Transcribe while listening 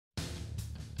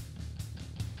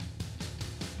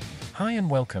Hi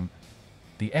and welcome.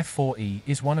 The F4E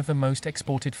is one of the most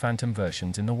exported Phantom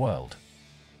versions in the world.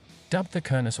 Dubbed the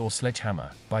Kurnas or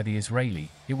Sledgehammer by the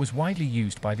Israeli, it was widely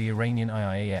used by the Iranian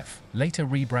IIAF, later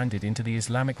rebranded into the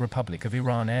Islamic Republic of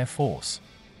Iran Air Force.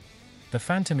 The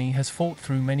Phantom E has fought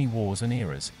through many wars and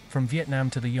eras, from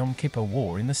Vietnam to the Yom Kippur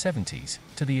War in the 70s,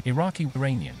 to the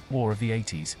Iraqi-Iranian War of the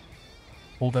 80s.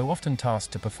 Although often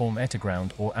tasked to perform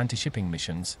air-to-ground or anti-shipping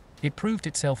missions, it proved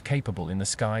itself capable in the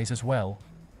skies as well.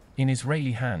 In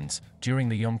Israeli hands, during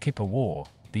the Yom Kippur War,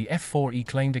 the F4E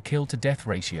claimed a kill-to-death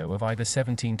ratio of either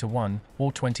 17-1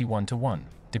 or 21-1,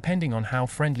 depending on how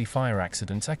friendly fire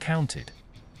accidents are counted.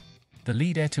 The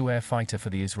lead air-to-air fighter for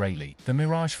the Israeli, the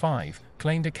Mirage 5,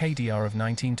 claimed a KDR of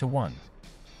 19-1.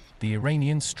 The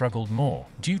Iranians struggled more,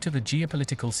 due to the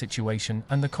geopolitical situation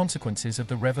and the consequences of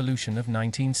the revolution of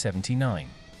 1979.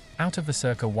 Out of the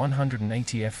circa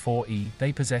 180 F4E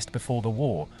they possessed before the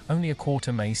war, only a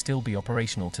quarter may still be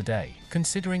operational today,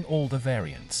 considering all the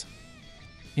variants.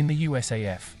 In the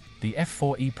USAF, the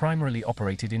F4E primarily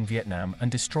operated in Vietnam and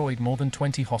destroyed more than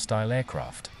 20 hostile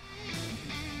aircraft.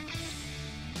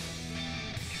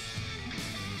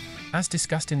 As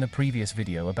discussed in the previous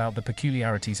video about the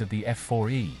peculiarities of the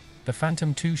F4E, the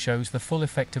Phantom II shows the full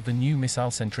effect of the new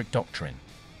missile-centric doctrine.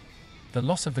 The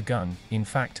loss of the gun, in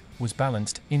fact, was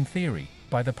balanced, in theory,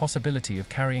 by the possibility of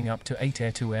carrying up to 8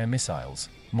 air-to-air missiles,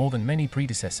 more than many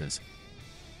predecessors.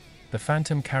 The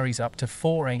Phantom carries up to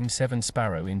 4 AIM-7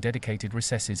 Sparrow in dedicated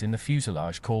recesses in the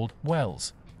fuselage called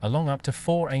wells, along up to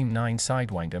 4 AIM-9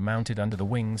 Sidewinder mounted under the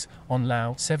wings, on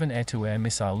LAU-7 air-to-air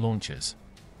missile launchers.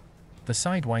 The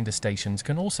Sidewinder stations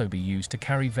can also be used to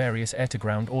carry various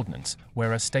air-to-ground ordnance,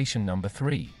 whereas station number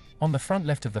 3, on the front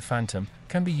left of the Phantom,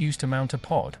 can be used to mount a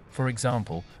pod, for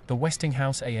example, the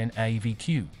Westinghouse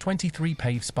AN/AVQ-23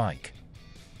 PAVE Spike.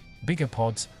 Bigger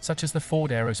pods, such as the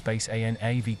Ford Aerospace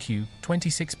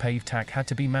AN/AVQ-26 PAVE TAC, had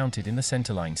to be mounted in the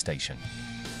centerline station.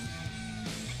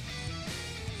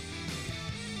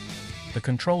 The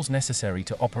controls necessary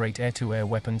to operate air-to-air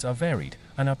weapons are varied,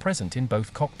 and are present in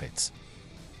both cockpits.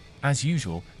 As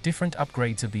usual, different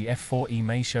upgrades of the F4E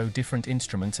may show different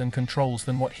instruments and controls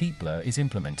than what Heatblur is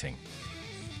implementing.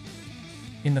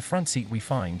 In the front seat we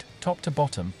find, top to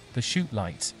bottom, the chute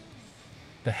lights,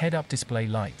 the head-up display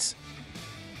lights,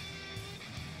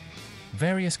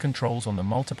 various controls on the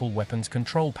multiple weapons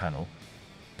control panel,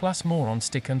 plus more on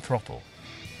stick and throttle.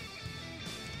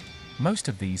 Most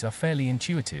of these are fairly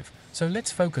intuitive, so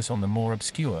let's focus on the more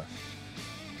obscure.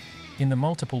 In the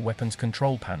multiple weapons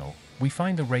control panel, we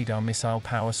find the radar missile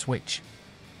power switch.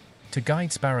 To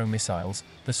guide Sparrow missiles,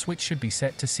 the switch should be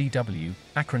set to CW,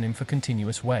 acronym for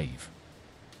continuous wave.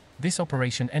 This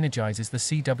operation energizes the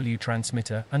CW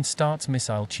transmitter and starts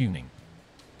missile tuning.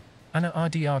 An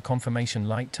RDR confirmation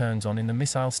light turns on in the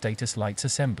missile status lights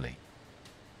assembly.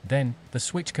 Then, the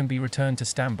switch can be returned to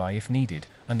standby if needed,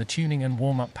 and the tuning and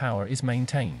warm-up power is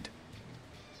maintained.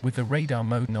 With the radar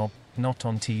mode knob not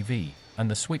on TV, and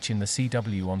the switch in the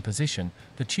CW on position,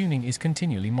 the tuning is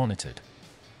continually monitored.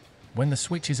 When the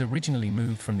switch is originally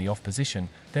moved from the off position,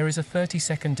 there is a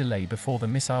 30-second delay before the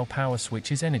missile power switch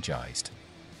is energized.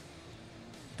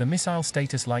 The missile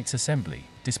status lights assembly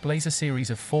displays a series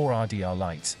of 4 RDR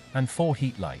lights and 4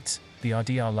 heat lights. The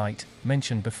RDR light,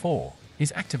 mentioned before,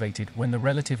 is activated when the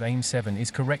relative AIM-7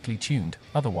 is correctly tuned,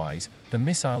 otherwise, the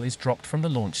missile is dropped from the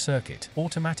launch circuit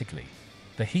automatically.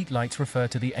 The heat lights refer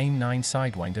to the AIM-9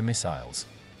 Sidewinder missiles.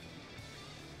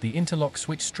 The interlock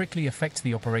switch strictly affects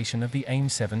the operation of the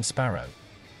AIM-7 Sparrow.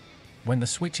 When the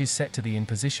switch is set to the in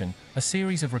position, a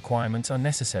series of requirements are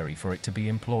necessary for it to be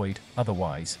employed,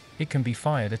 otherwise, it can be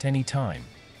fired at any time.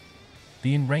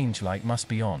 The in-range light must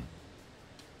be on.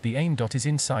 The aim dot is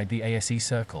inside the ASE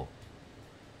circle.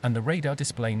 And the radar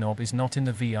display knob is not in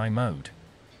the VI mode.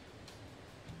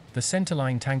 The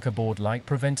centerline tanker board light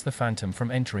prevents the Phantom from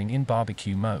entering in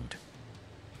barbecue mode.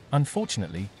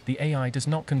 Unfortunately, the AI does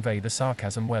not convey the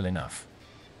sarcasm well enough.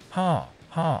 Ha,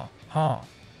 ha, ha.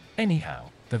 Anyhow,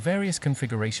 the various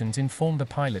configurations inform the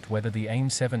pilot whether the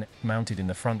AIM-7 mounted in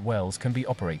the front wells can be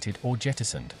operated or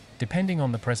jettisoned, depending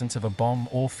on the presence of a bomb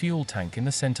or fuel tank in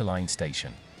the centerline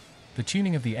station. The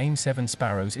tuning of the AIM-7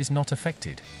 Sparrows is not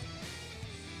affected.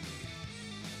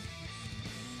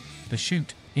 The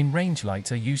chute, in-range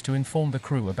lights are used to inform the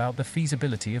crew about the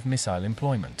feasibility of missile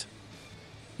employment.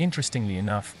 Interestingly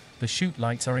enough, the chute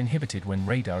lights are inhibited when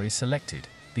radar is selected.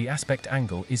 The aspect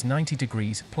angle is 90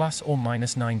 degrees plus or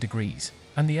minus 9 degrees,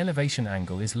 and the elevation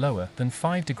angle is lower than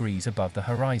 5 degrees above the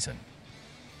horizon.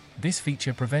 This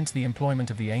feature prevents the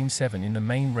employment of the AIM-7 in the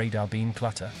main radar beam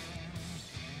clutter.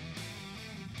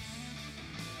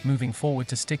 Moving forward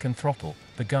to stick and throttle,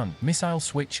 the gun, missile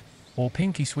switch, or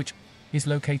pinky switch, is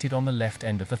located on the left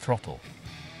end of the throttle.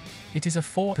 It is a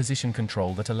 4-position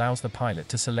control that allows the pilot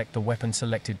to select the weapon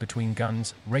selected between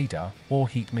guns, radar, or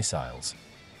heat missiles.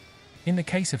 In the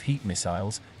case of heat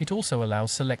missiles, it also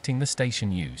allows selecting the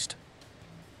station used.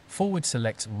 Forward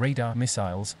selects radar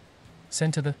missiles,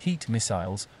 center the heat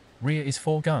missiles, rear is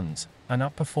for guns, and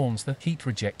up performs the heat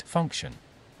reject function.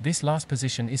 This last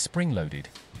position is spring-loaded.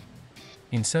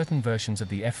 In certain versions of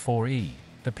the F4E,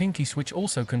 the pinky switch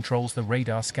also controls the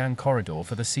radar scan corridor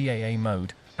for the CAA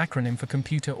mode, acronym for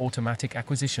Computer Automatic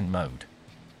Acquisition Mode.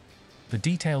 The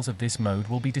details of this mode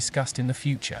will be discussed in the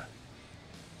future.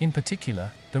 In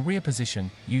particular, the rear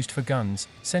position, used for guns,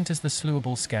 centers the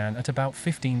slewable scan at about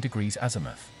 15 degrees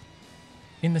azimuth.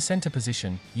 In the center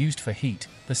position, used for heat,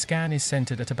 the scan is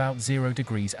centered at about 0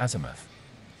 degrees azimuth.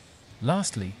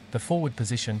 Lastly, the forward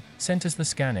position centers the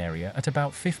scan area at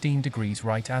about 15 degrees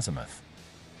right azimuth.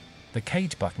 The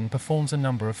cage button performs a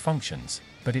number of functions,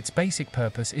 but its basic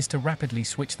purpose is to rapidly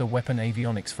switch the weapon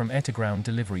avionics from air-to-ground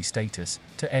delivery status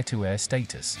to air-to-air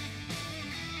status.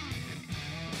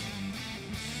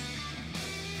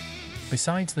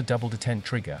 Besides the double detent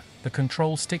trigger, the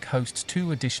control stick hosts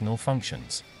 2 additional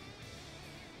functions.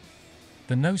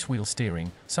 The nose wheel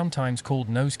steering, sometimes called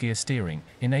nose gear steering,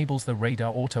 enables the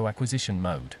radar auto acquisition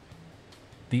mode.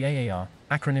 The AAR,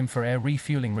 acronym for Air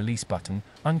Refueling Release button,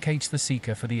 uncages the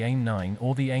seeker for the AIM-9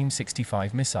 or the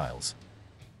AIM-65 missiles.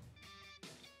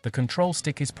 The control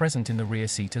stick is present in the rear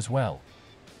seat as well.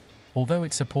 Although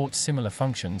it supports similar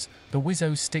functions, the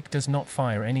Wizzo's stick does not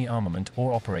fire any armament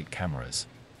or operate cameras.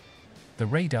 The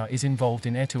radar is involved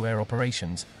in air-to-air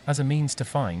operations, as a means to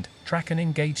find, track and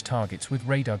engage targets with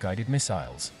radar-guided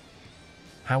missiles.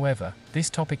 However, this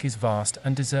topic is vast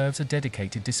and deserves a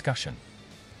dedicated discussion.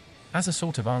 As a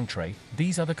sort of entree,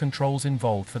 these are the controls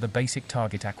involved for the basic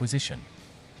target acquisition.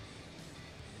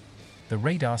 The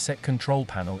radar set control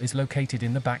panel is located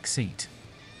in the back seat.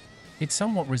 It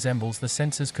somewhat resembles the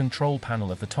sensors control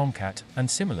panel of the Tomcat,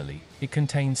 and similarly, it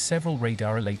contains several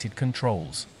radar-related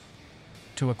controls.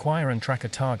 To acquire and track a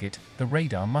target, the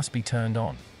radar must be turned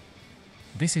on.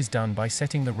 This is done by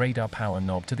setting the radar power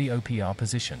knob to the OPR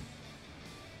position.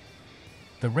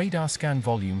 The radar scan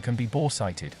volume can be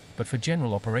bore-sighted, but for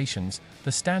general operations,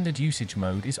 the standard usage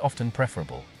mode is often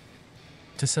preferable.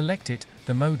 To select it,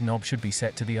 the mode knob should be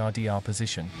set to the RDR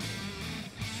position.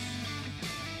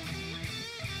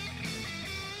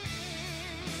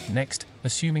 Next,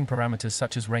 assuming parameters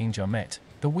such as range are met,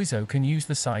 the Wizzo can use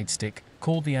the side stick,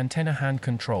 called the antenna hand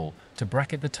control, to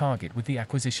bracket the target with the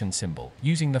acquisition symbol,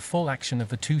 using the full action of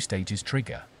the 2 stages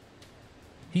trigger.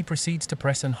 He proceeds to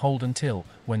press and hold until,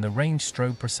 when the range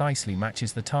strobe precisely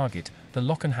matches the target, the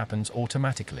lock-on happens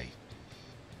automatically.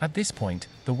 At this point,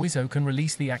 the Wizzo can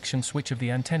release the action switch of the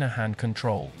antenna hand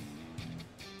control.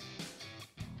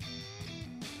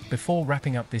 Before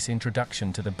wrapping up this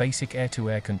introduction to the basic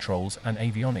air-to-air controls and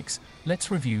avionics,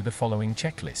 let's review the following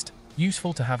checklist,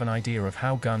 useful to have an idea of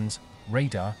how guns,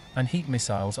 radar, and heat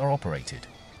missiles are operated.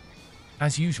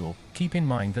 As usual, keep in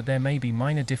mind that there may be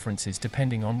minor differences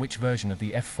depending on which version of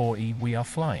the F4E we are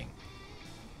flying.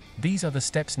 These are the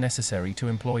steps necessary to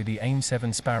employ the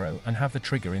AIM-7 Sparrow and have the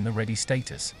trigger in the ready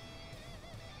status.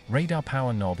 Radar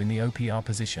power knob in the OPR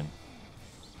position.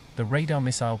 The radar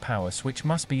missile power switch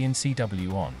must be in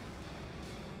CW on.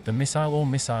 The missile or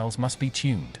missiles must be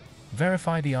tuned.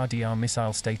 Verify the RDR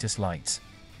missile status lights.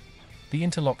 The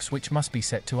interlock switch must be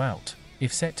set to out.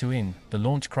 If set to in, the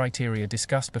launch criteria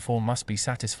discussed before must be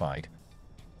satisfied.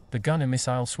 The gunner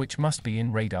missile switch must be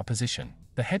in radar position.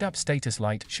 The head-up status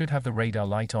light should have the radar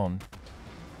light on.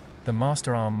 The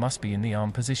master arm must be in the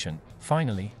arm position.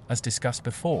 Finally, as discussed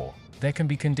before, there can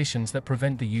be conditions that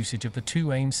prevent the usage of the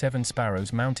 2 AIM-7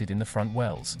 Sparrows mounted in the front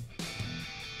wells.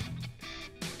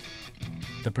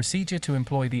 The procedure to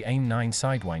employ the AIM-9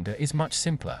 Sidewinder is much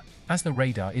simpler, as the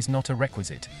radar is not a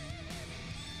requisite.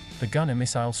 The gunner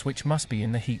missile switch must be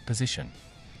in the heat position.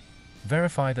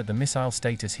 Verify that the missile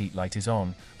status heat light is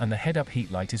on, and the head-up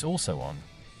heat light is also on.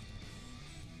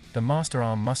 The master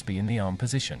arm must be in the arm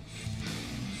position.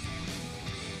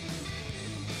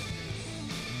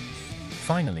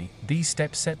 Finally, these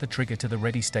steps set the trigger to the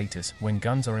ready status when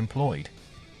guns are employed.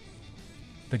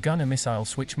 The gunner missile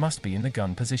switch must be in the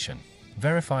gun position.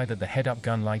 Verify that the head-up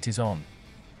gun light is on.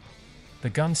 The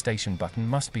gun station button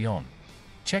must be on.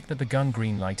 Check that the gun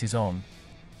green light is on.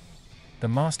 The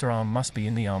master arm must be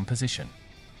in the arm position.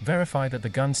 Verify that the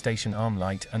gun station arm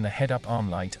light and the head-up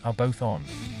arm light are both on.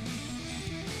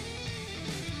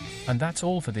 And that's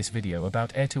all for this video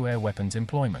about air-to-air weapons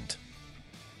employment.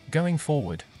 Going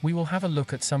forward, we will have a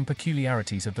look at some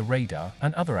peculiarities of the radar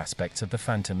and other aspects of the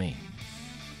Phantom E.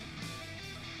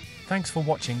 Thanks for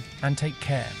watching, and take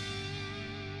care.